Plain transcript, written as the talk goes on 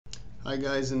Hi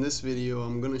guys, in this video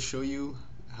I'm going to show you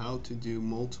how to do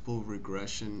multiple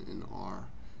regression in R.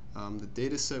 The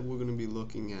data set we're going to be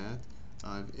looking at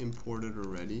I've imported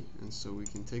already, and so we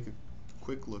can take a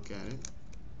quick look at it.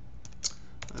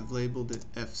 I've labeled it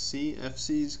FC.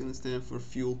 FC is going to stand for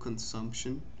fuel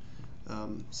consumption.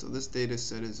 So this data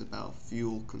set is about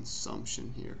fuel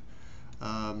consumption here.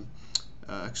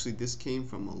 Actually, this came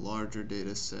from a larger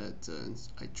data set.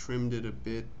 I trimmed it a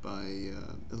bit by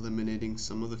eliminating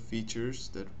some of the features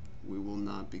that we will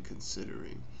not be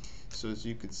considering. So as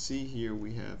you can see here,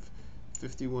 we have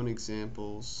 51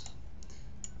 examples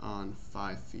on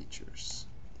 5 features.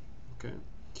 Okay,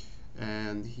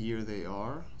 and here they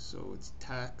are. So it's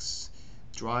tax,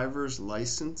 driver's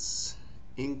license,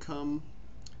 income,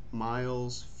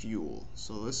 miles, fuel.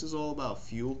 So this is all about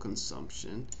fuel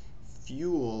consumption.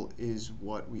 Fuel is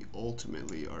what we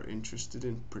ultimately are interested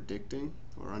in predicting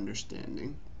or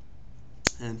understanding,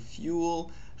 and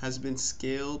fuel has been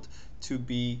scaled to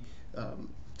be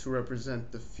to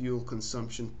represent the fuel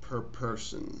consumption per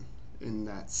person in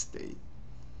that state,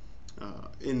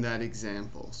 in that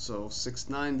example. So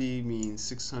 690 means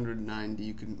 690.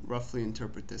 You can roughly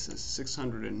interpret this as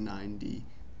 690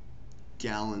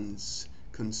 gallons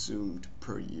consumed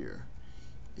per year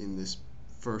in this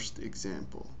first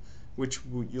example, which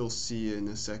you'll see in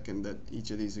a second that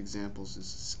each of these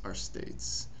examples are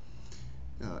states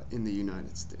in the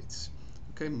United States.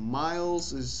 Okay,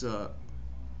 miles is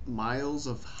miles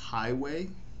of highway,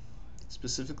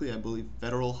 specifically I believe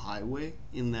federal highway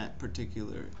in that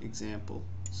particular example,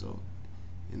 so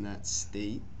in that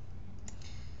state.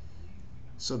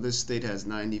 So this state has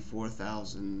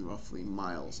 94,000 roughly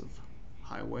miles of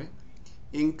highway.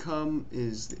 Income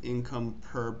is the income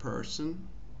per person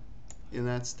in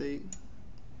that state.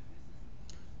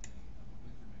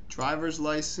 Driver's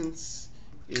license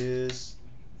is,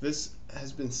 this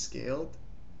has been scaled,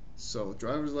 so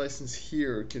driver's license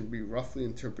here can be roughly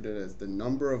interpreted as the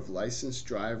number of licensed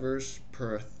drivers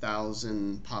per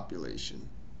 1,000 population.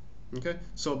 Okay,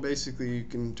 so basically you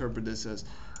can interpret this as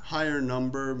higher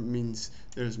number means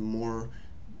there's more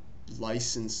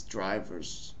licensed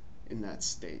drivers in that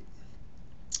state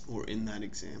or in that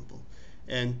example.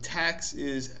 And tax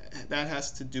is, that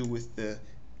has to do with the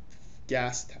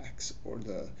gas tax or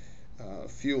the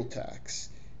fuel tax,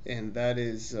 and that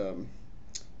is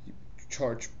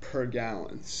charged per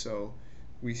gallon. So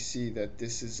we see that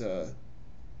this is a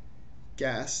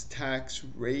gas tax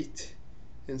rate,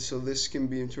 and so this can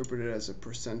be interpreted as a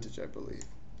percentage, I believe.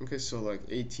 Okay, so like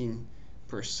 18%,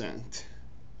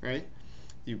 right?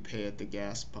 You pay at the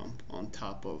gas pump on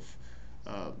top of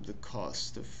the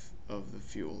cost of the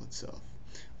fuel itself.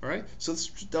 Alright, so this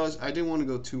does, I didn't want to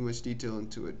go too much detail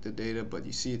into it, the data, but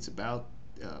you see it's about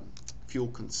fuel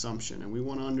consumption, and we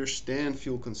want to understand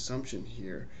fuel consumption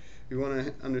here. We want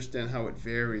to understand how it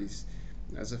varies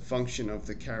as a function of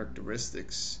the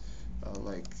characteristics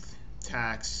like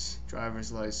tax,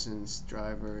 driver's license,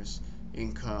 drivers,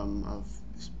 income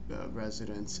of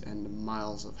residents, and the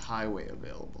miles of highway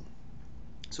available.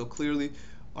 So clearly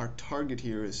our target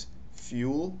here is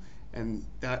fuel, and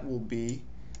that will be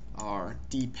our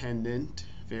dependent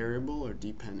variable or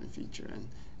dependent feature,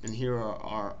 and here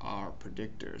are our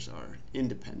predictors, our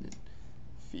independent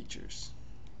features,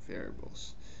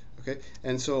 variables. Okay,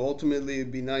 and so ultimately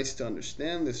it'd be nice to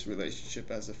understand this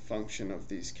relationship as a function of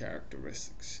these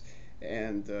characteristics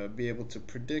and be able to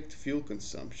predict fuel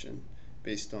consumption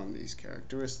based on these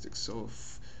characteristics. So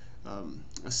if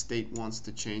a state wants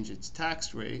to change its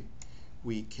tax rate,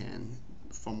 we can,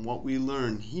 from what we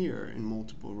learn here in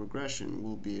multiple regression,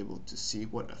 we'll be able to see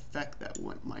what effect that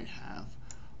might have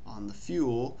on the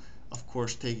fuel, of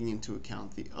course taking into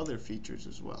account the other features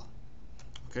as well.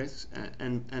 Okay,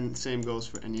 and same goes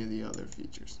for any of the other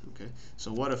features. Okay,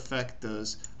 so what effect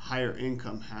does higher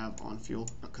income have on fuel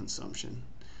consumption?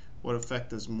 What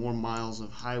effect does more miles of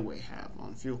highway have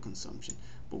on fuel consumption?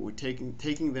 But we're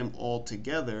taking them all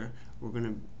together, we're going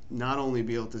to not only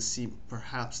be able to see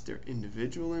perhaps their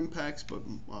individual impacts, but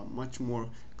much more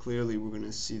clearly we're going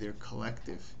to see their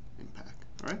collective impact.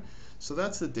 All right, so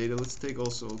that's the data. Let's take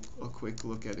also a quick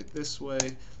look at it this way.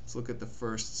 Let's look at the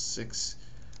first 6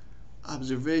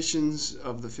 observations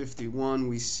of the 51.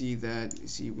 We see that, you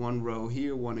see one row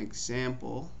here, one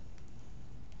example.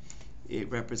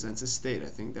 It represents a state. I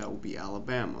think that will be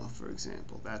Alabama, for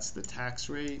example. That's the tax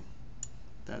rate.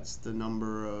 That's the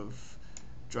number of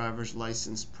driver's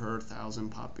license per 1,000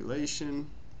 population.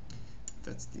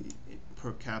 That's the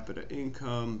per capita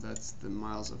income. That's the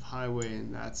miles of highway,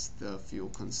 and that's the fuel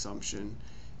consumption.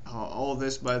 All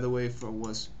this, by the way,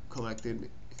 was collected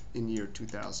in year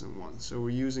 2001. So we're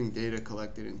using data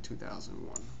collected in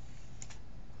 2001.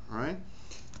 All right.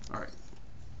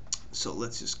 So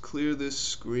let's just clear this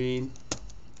screen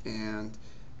and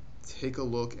take a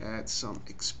look at some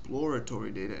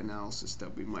exploratory data analysis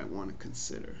that we might want to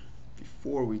consider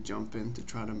before we jump in to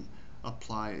try to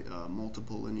apply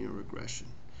multiple linear regression.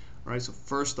 All right, so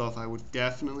first off, I would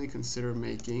definitely consider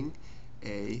making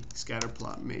a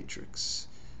scatterplot matrix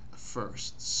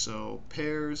first. So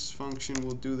pairs function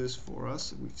will do this for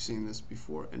us. We've seen this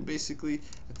before. And basically,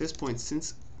 at this point,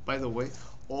 since, by the way,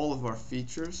 all of our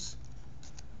features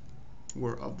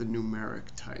were of the numeric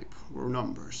type, or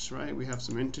numbers, right? We have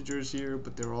some integers here,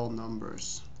 but they're all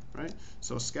numbers, right?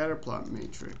 So scatterplot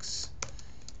matrix,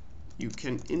 you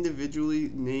can individually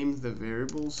name the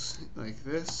variables like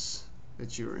this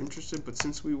that you're interested, but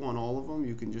since we want all of them,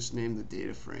 you can just name the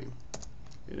data frame.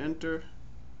 Hit enter,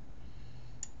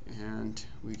 and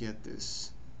we get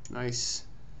this nice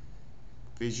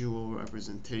visual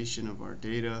representation of our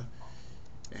data.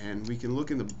 And we can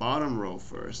look in the bottom row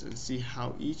first and see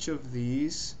how each of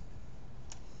these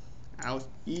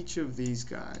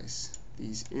guys,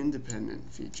 these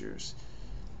independent features,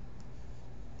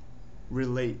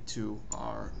 relate to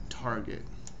our target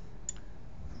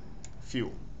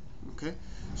fuel. Okay,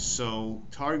 so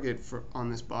target for on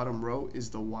this bottom row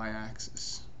is the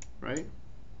y-axis, right?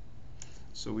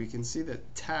 So we can see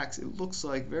that tax, it looks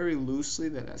like very loosely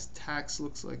that as tax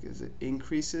looks like as it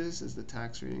increases, as the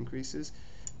tax rate increases,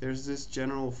 there's this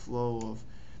general flow of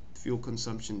fuel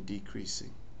consumption decreasing,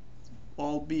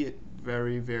 albeit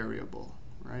very variable,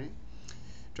 right?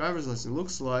 Driver's license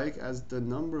looks like as the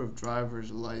number of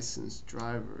licensed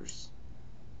drivers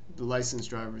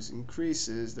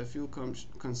increases, the fuel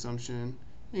consumption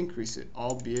increases,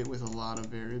 albeit with a lot of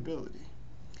variability.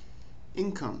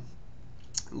 Income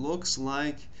looks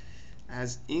like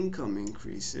as income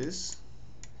increases,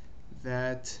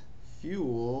 that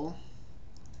fuel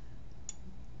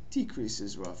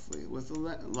decreases roughly with a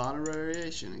lot of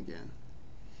variation again.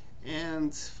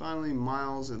 And finally,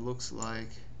 miles, it looks like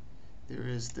there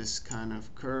is this kind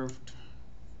of curved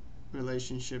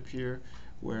relationship here,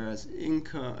 whereas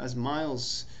as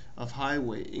miles of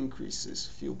highway increases,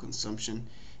 fuel consumption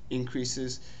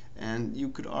increases, and you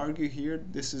could argue here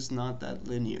this is not that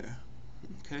linear.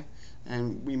 Okay,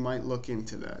 and we might look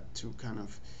into that to kind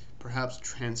of perhaps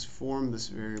transform this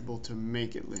variable to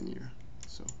make it linear.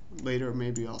 So later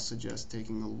maybe I'll suggest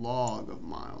taking a log of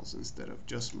miles instead of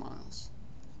just miles.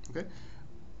 Okay,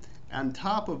 on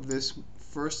top of this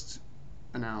first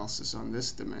analysis on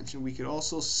this dimension, we could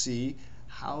also see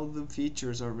how the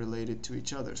features are related to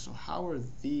each other. So how are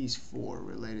these four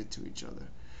related to each other?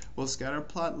 Well,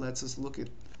 scatterplot lets us look at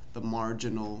the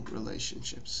marginal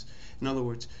relationships. In other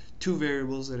words, two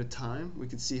variables at a time, we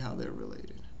could see how they're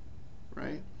related,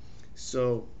 right?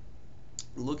 So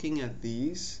looking at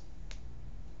these,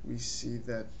 we see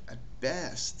that at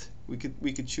best we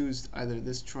could choose either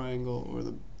this triangle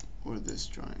or this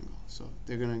triangle. So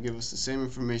they're going to give us the same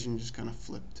information, just kind of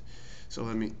flipped. So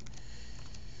let me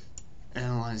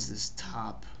analyze this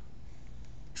top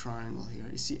triangle here.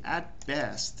 You see, at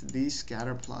best, these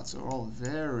scatter plots are all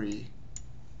very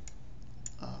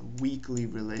weakly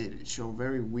related, show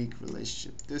very weak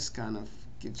relationship. This kind of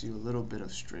gives you a little bit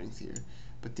of strength here,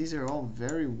 but these are all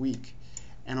very weak.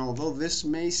 And although this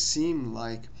may seem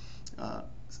like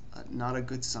not a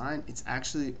good sign, it's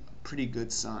actually a pretty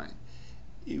good sign.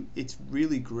 It's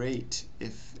really great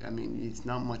if, I mean, it's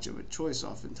not much of a choice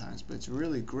oftentimes, but it's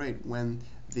really great when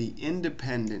the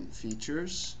independent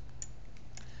features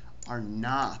are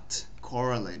not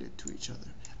correlated to each other,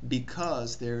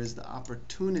 because there is the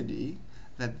opportunity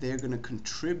that they're going to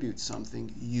contribute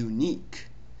something unique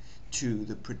to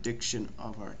the prediction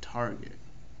of our target.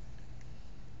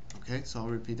 Okay, so I'll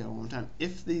repeat that one more time.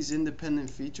 If these independent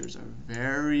features are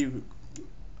very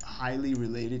highly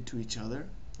related to each other,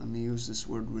 let me use this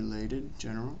word related,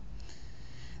 general,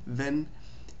 then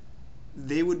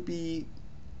they would be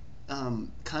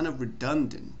kind of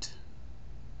redundant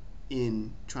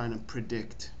in trying to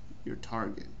predict your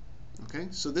target. Okay,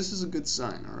 so this is a good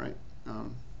sign, all right?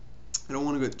 I don't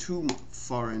want to go too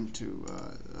far into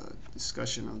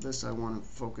discussion of this. I want to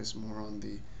focus more on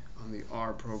the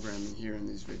R programming here in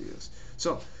these videos.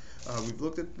 So we've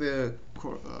looked at the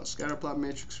scatterplot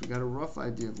matrix. We got a rough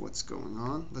idea of what's going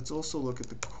on. Let's also look at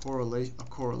the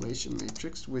correlation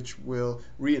matrix, which will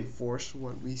reinforce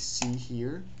what we see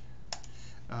here.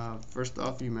 First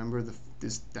off, remember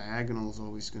this diagonal is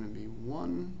always going to be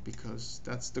 1, because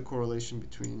that's the correlation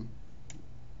between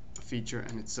a feature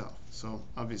and itself. So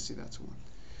obviously that's 1.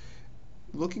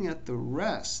 Looking at the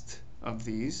rest of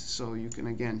these, so you can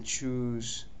again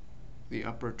choose the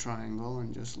upper triangle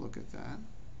and just look at that.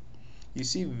 You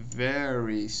see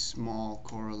very small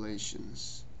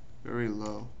correlations, very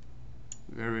low.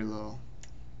 very low.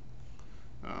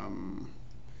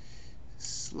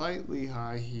 Slightly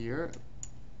high here.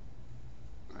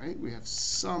 Right? We have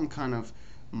some kind of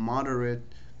moderate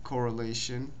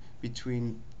correlation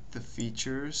between the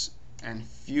features and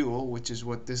fuel, which is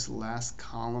what this last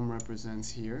column represents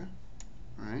here.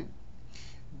 Right?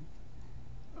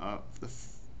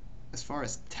 As far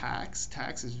as tax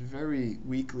is very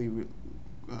weakly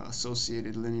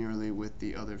associated linearly with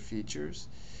the other features.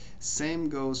 Same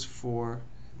goes for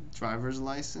driver's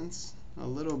license, a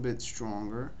little bit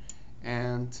stronger,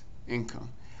 and income.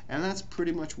 And that's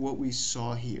pretty much what we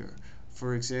saw here.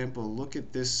 For example, look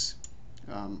at this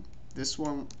this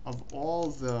one. Of all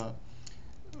the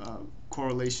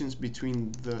correlations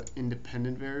between the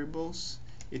independent variables,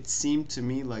 it seemed to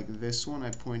me like this one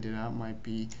I pointed out might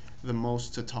be the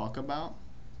most to talk about,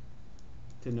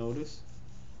 to notice.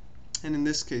 And in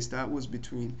this case, that was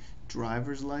between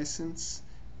driver's license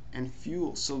and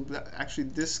fuel. So that actually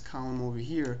this column over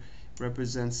here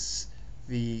represents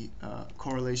the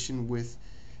correlation with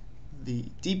the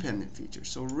dependent features.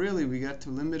 So really we got to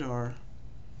limit our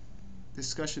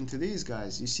discussion to these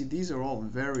guys. You see, these are all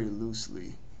very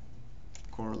loosely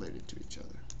correlated to each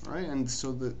other, right? And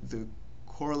so the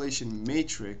correlation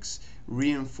matrix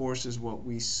reinforces what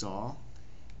we saw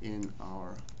in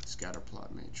our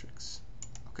scatterplot matrix.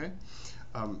 Okay.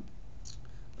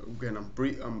 Again,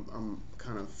 I'm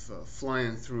kind of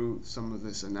flying through some of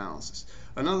this analysis.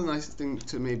 Another nice thing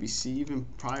to maybe see even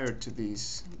prior to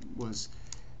these was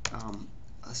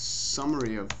a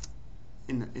summary of,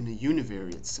 in a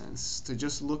univariate sense, to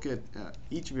just look at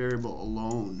each variable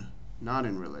alone, not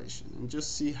in relation, and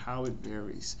just see how it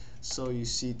varies. So you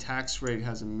see tax rate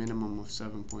has a minimum of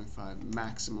 7.5,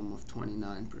 maximum of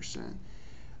 29%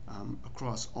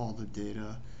 across all the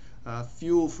data.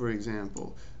 Fuel, for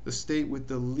example, the state with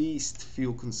the least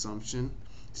fuel consumption,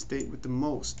 state with the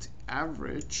most,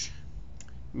 average,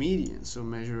 median, so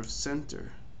measure of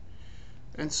center,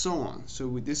 and so on.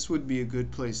 So this would be a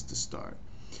good place to start.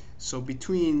 So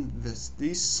between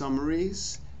these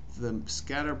summaries, the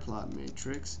scatterplot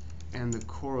matrix, and the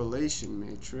correlation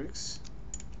matrix,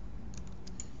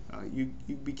 you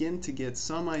begin to get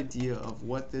some idea of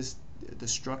what the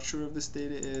structure of this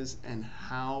data is and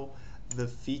how the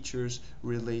features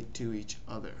relate to each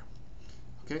other.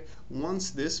 Okay,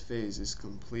 once this phase is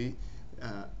complete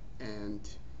and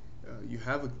you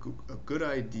have a good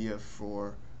idea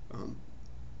for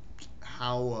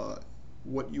how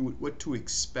what to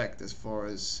expect as far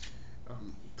as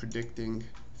predicting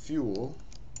fuel.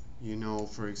 You know,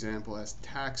 for example, as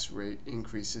tax rate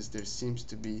increases, there seems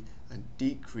to be a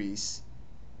decrease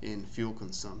in fuel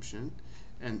consumption,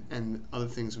 and other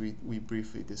things we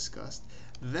briefly discussed.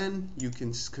 Then you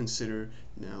can consider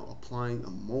now applying a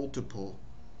multiple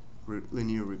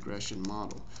linear regression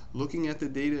model. Looking at the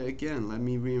data again, let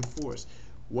me reinforce.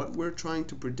 What we're trying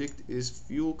to predict is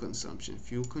fuel consumption.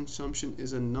 Fuel consumption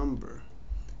is a number.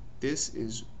 This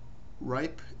is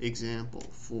ripe example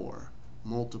for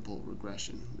multiple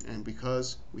regression, and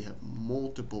because we have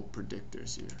multiple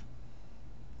predictors here.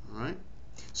 Alright,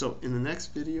 so in the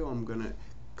next video I'm going to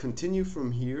continue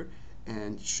from here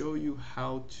and show you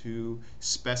how to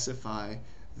specify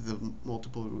the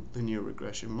multiple linear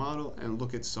regression model and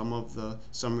look at some of the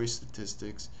summary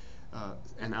statistics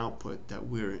and output that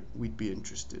we'd be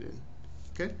interested in.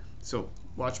 Okay, so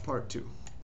watch part 2.